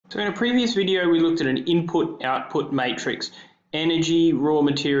So in a previous video, we looked at an input-output matrix, energy, raw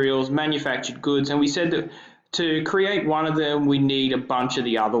materials, manufactured goods, and we said that to create one of them, we need a bunch of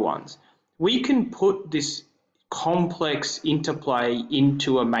the other ones. We can put this complex interplay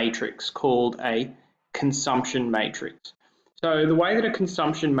into a matrix called a consumption matrix. So the way that a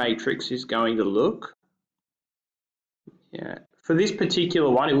consumption matrix is going to look, for this particular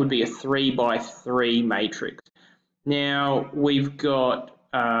one, it would be a 3 by 3 matrix. Now we've got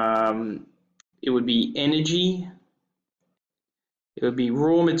it would be energy, it would be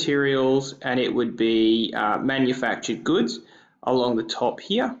raw materials, and it would be manufactured goods along the top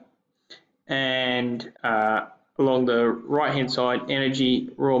here, and along the right hand side, energy,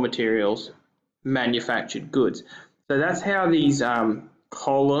 raw materials, manufactured goods. So that's how these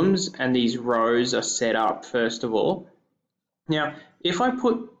columns and these rows are set up first of all. Now if I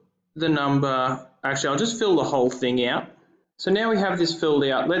put the number, actually I'll just fill the whole thing out. So now we have this filled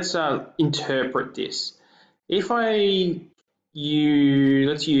out. Let's interpret this. If let's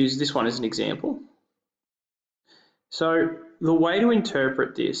use this one as an example. So the way to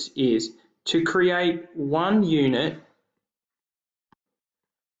interpret this is to create 1 unit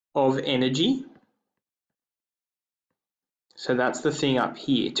of energy. So that's the thing up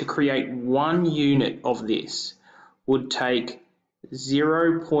here. To create 1 unit of this would take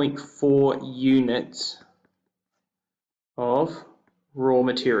 0.4 units of raw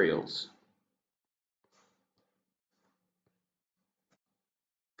materials.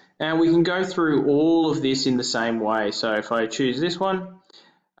 And we can go through all of this in the same way. So if I choose this one,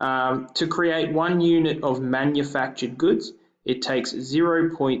 to create 1 unit of manufactured goods, it takes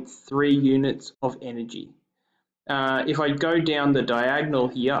 0.3 units of energy. If I go down the diagonal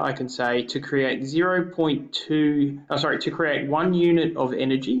here, I can say to create to create 1 unit of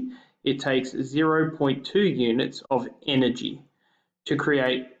energy, it takes 0.2 units of energy. To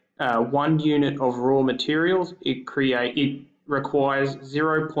create 1 unit of raw materials, it requires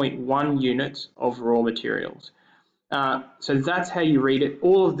 0.1 units of raw materials. So that's how you read it.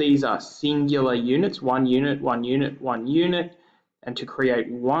 All of these are singular units, 1 unit, 1 unit, 1 unit, and to create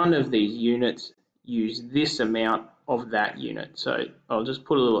one of these units, use this amount of that unit. So I'll just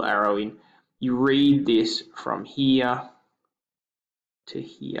put a little arrow in. You read this from here to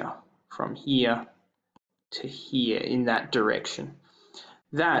here, from here to here, in that direction.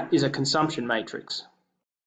 That is a consumption matrix.